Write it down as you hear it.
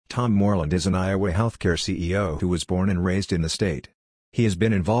Tom Moreland is an Iowa healthcare CEO who was born and raised in the state. He has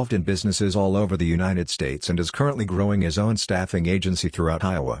been involved in businesses all over the United States and is currently growing his own staffing agency throughout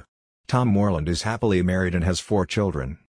Iowa. Tom Moreland is happily married and has 4 children.